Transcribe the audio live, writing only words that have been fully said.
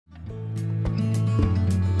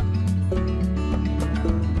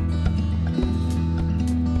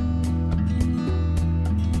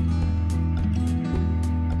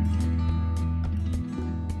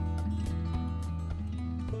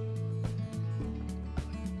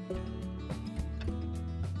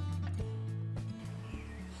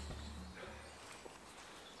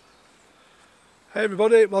Hey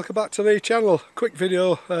everybody, welcome back to the channel. Quick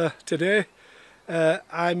video today.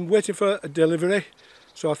 I'm waiting for a delivery,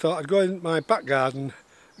 so I thought I'd go in my back garden,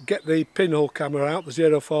 get the pinhole camera out,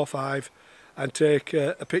 the 045, and take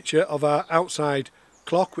a picture of our outside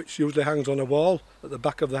clock, which usually hangs on a wall at the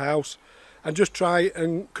back of the house, and just try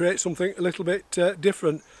and create something a little bit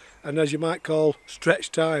different, and as you might call,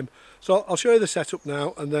 stretch time. So I'll show you the setup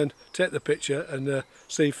now and then take the picture and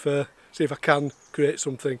see if I can create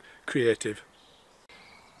something creative.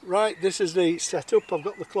 Right, this is the setup. I've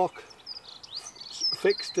got the clock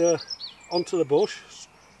fixed onto the bush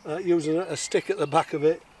using a stick at the back of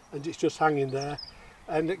it, and it's just hanging there.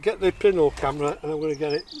 And get the pinhole camera and I'm going to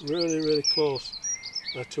get it really close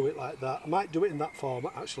to it like that. I might do it in that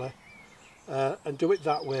format actually, and do it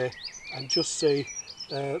that way and just see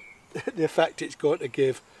the effect it's going to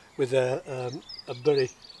give with a very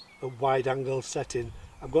wide angle setting.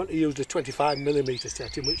 I'm going to use the 25mm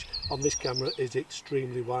setting, which on this camera is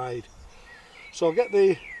extremely wide. So I'll get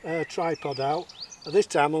the tripod out, and this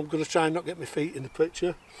time I'm going to try and not get my feet in the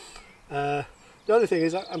picture. The only thing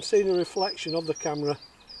is I'm seeing a reflection of the camera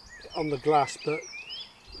on the glass, but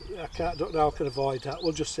I don't know how I can avoid that.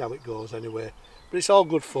 We'll just see how it goes anyway. But it's all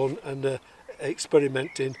good fun, and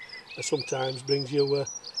experimenting sometimes brings you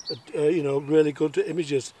you know, really good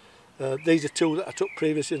images. These are two that I took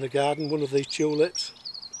previously in the garden, one of these tulips.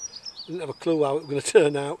 Didn't have a clue how it was going to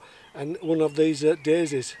turn out, and one of these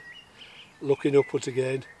daisies looking upwards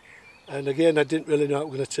again, and again I didn't really know how it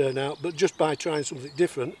was going to turn out, but just by trying something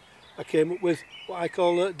different I came up with what I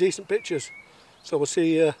call decent pictures. So we'll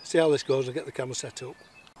see how this goes and get the camera set up.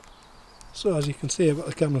 So as you can see, I've got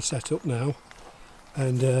the camera set up now,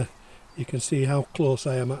 and you can see how close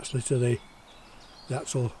I am actually to the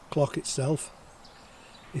actual clock itself.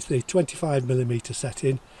 It's the 25mm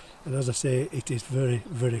setting, and as I say, it is very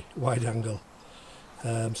wide angle.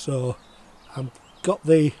 So I've got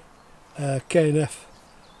the K&F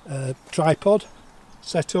tripod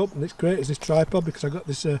set up, and it's great as this tripod because I've got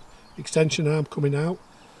this extension arm coming out,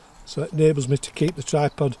 so it enables me to keep the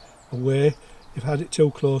tripod away. If I had it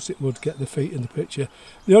too close it would get the feet in the picture.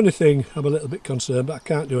 The only thing I'm a little bit concerned, but I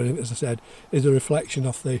can't do anything as I said, is the reflection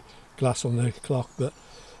off the glass on the clock. But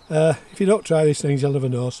if you don't try these things you'll never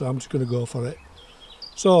know, so I'm just going to go for it.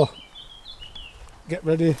 So get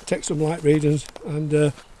ready, take some light readings and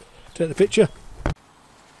take the picture.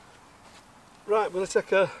 Right, I'm going to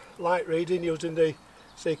take a light reading using the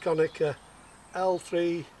Seaconic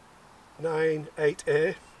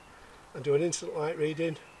L398A and do an instant light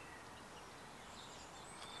reading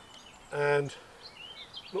and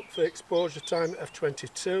look for exposure time at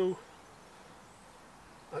f22.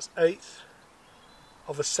 That's 1/8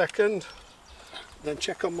 of a second. Then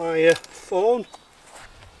check on my phone.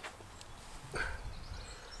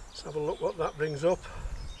 Let's have a look what that brings up.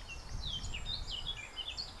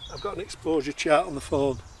 I've got an exposure chart on the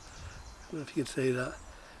phone. I don't know if you can see that.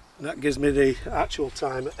 And that gives me the actual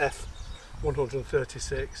time at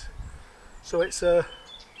f136. So it's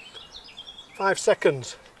 5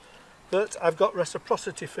 seconds. But I've got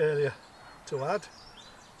reciprocity failure to add.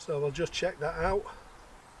 So we'll just check that out.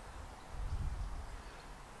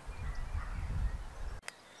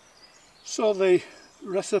 So the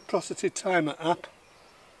reciprocity timer app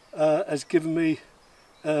has given me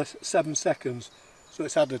 7 seconds, so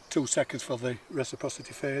it's added 2 seconds for the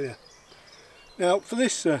reciprocity failure. Now for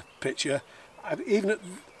this picture, even at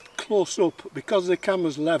close up, because the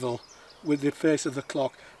camera's level with the face of the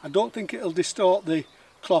clock, I don't think it'll distort the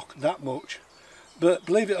clock that much, but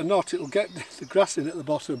believe it or not, it'll get the grass in at the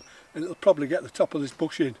bottom and it'll probably get the top of this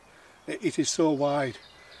bush in. It is so wide.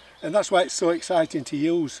 And that's why it's so exciting to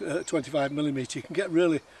use 25mm. You can get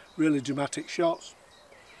really dramatic shots.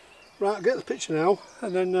 Right, I'll get the picture now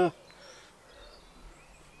and then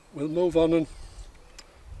we'll move on and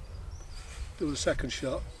do the second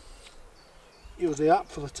shot. Use the app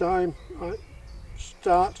for the time. Right,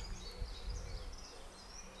 start.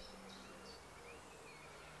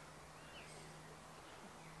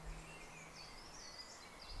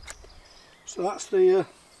 So that's the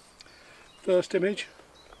first image.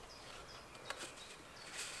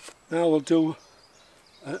 Now we'll do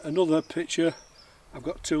another picture. I've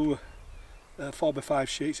got two 4x5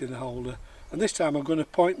 sheets in the holder, and this time I'm going to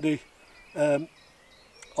point the,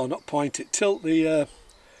 or not point it, tilt the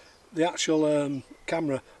actual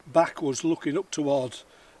camera backwards, looking up towards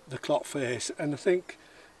the clock face, and I think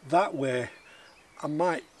that way I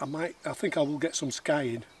think I will get some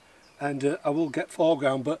skying, and I will get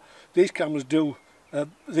foreground. But these cameras do at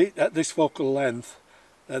this focal length.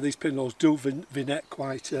 These pinholes do vignette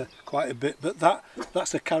quite a bit, but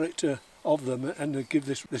that's the character of them, and they give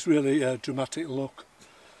this really dramatic look.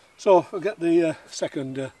 So I'll get the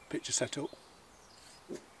second picture set up.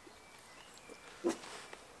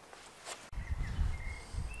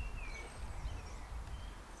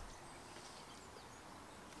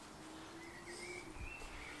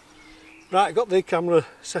 Right, got the camera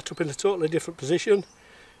set up in a totally different position.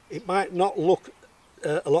 It might not look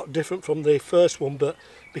a lot different from the first one, but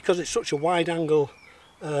because it's such a wide angle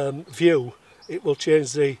view, it will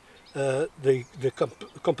change the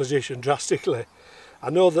composition drastically. I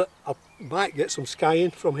know that I might get some skying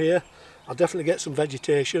from here. I'll definitely get some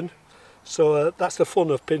vegetation. So that's the fun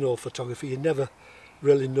of pinhole photography. You never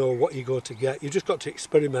really know what you're going to get. You've just got to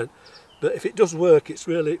experiment. But if it does work, it's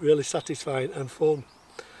really, really satisfying and fun.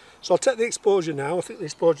 So I'll take the exposure now. I think the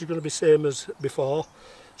exposure is going to be same as before.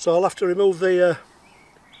 So I'll have to remove the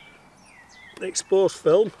exposed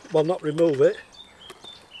film. Well, not remove it.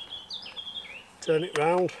 Turn it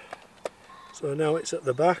round. So now it's at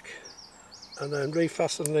the back. And then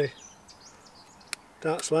refasten the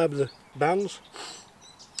dark slide with the bands.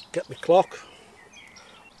 Get my clock.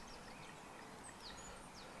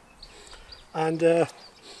 And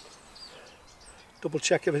double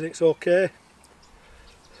check everything's okay.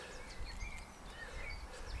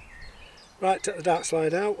 Right, take the dark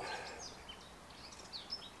slide out.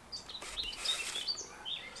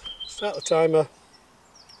 Start the timer.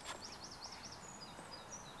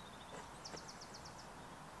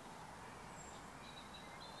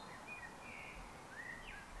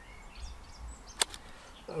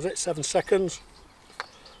 That was it, 7 seconds.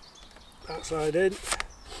 Dark slide in.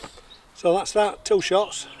 So that's that, 2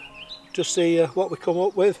 shots. Just see what we come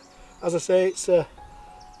up with. As I say, this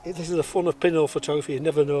is the fun of pinhole photography. You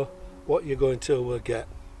never know what you're going to get.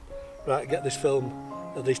 Right, get this film,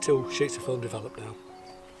 these 2 sheets of film developed now.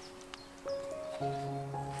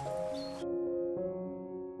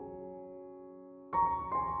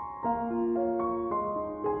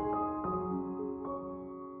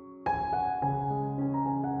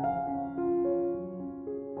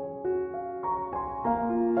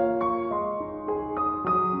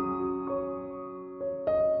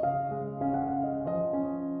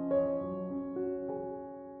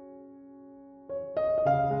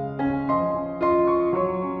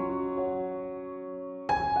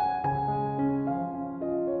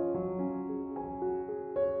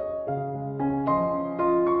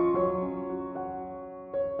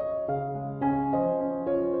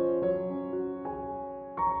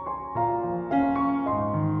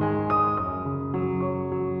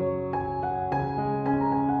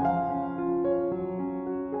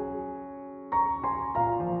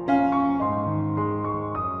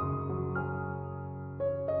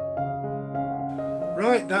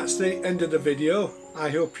 Right, that's the end of the video. I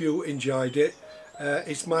hope you enjoyed it.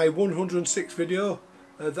 It's my 106th video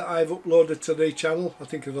that I've uploaded to the channel, I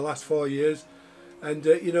think in the last 4 years. And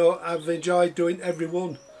you know, I've enjoyed doing every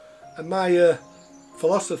one. And my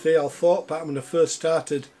philosophy or thought pattern when I first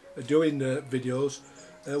started doing videos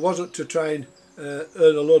wasn't to try and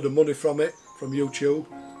earn a load of money from it, from YouTube.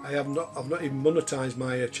 I've not even monetized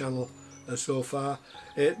my channel so far.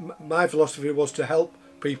 My philosophy was to help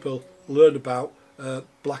people learn about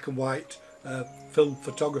black and white film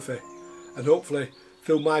photography, and hopefully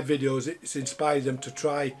through my videos it's inspired them to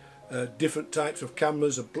try different types of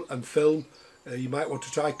cameras and film. You might want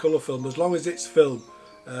to try colour film. As long as it's film,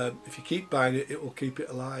 if you keep buying it, it will keep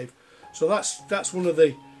it alive. So that's one of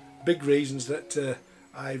the big reasons that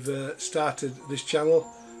I've started this channel,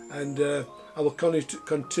 and I will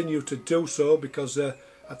continue to do so, because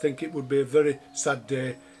I think it would be a very sad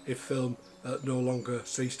day if film no longer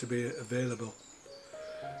ceased to be available.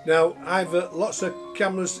 Now, I've lots of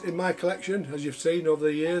cameras in my collection, as you've seen over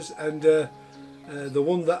the years, and the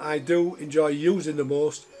one that I do enjoy using the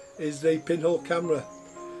most is the pinhole camera.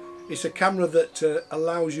 It's a camera that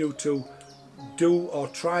allows you to do or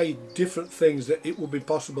try different things that it would be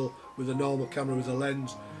possible with a normal camera with a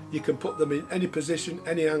lens. You can put them in any position,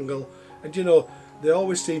 any angle, and you know, they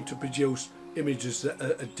always seem to produce images that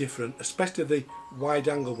are different, especially the wide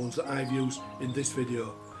angle ones that I've used in this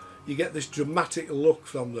video. You get this dramatic look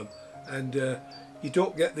from them, and you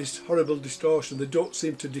don't get this horrible distortion. They don't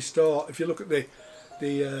seem to distort. If you look at the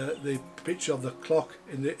picture of the clock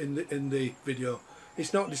in the video,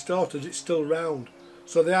 it's not distorted, it's still round.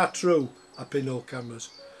 So they are true pinhole cameras.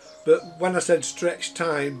 But when I said stretch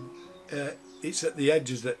time, it's at the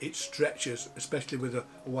edges that it stretches, especially with a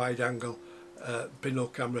wide angle pinhole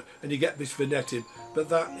camera, and you get this vignetting. But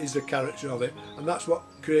that is the character of it, and that's what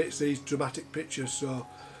creates these dramatic pictures. So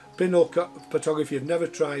pinhole photography, if you've never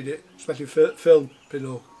tried it, especially film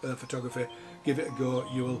pinhole photography, give it a go.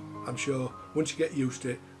 You will, I'm sure, once you get used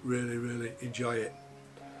to it, really, really enjoy it.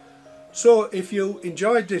 So if you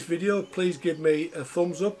enjoyed this video, please give me a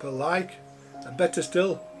thumbs up, a like, and better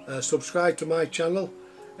still, subscribe to my channel.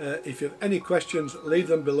 If you have any questions, leave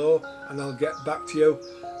them below and I'll get back to you.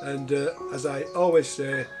 And as I always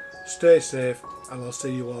say, stay safe, and I'll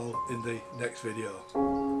see you all in the next video.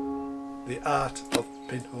 The art of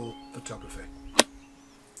pinhole photography.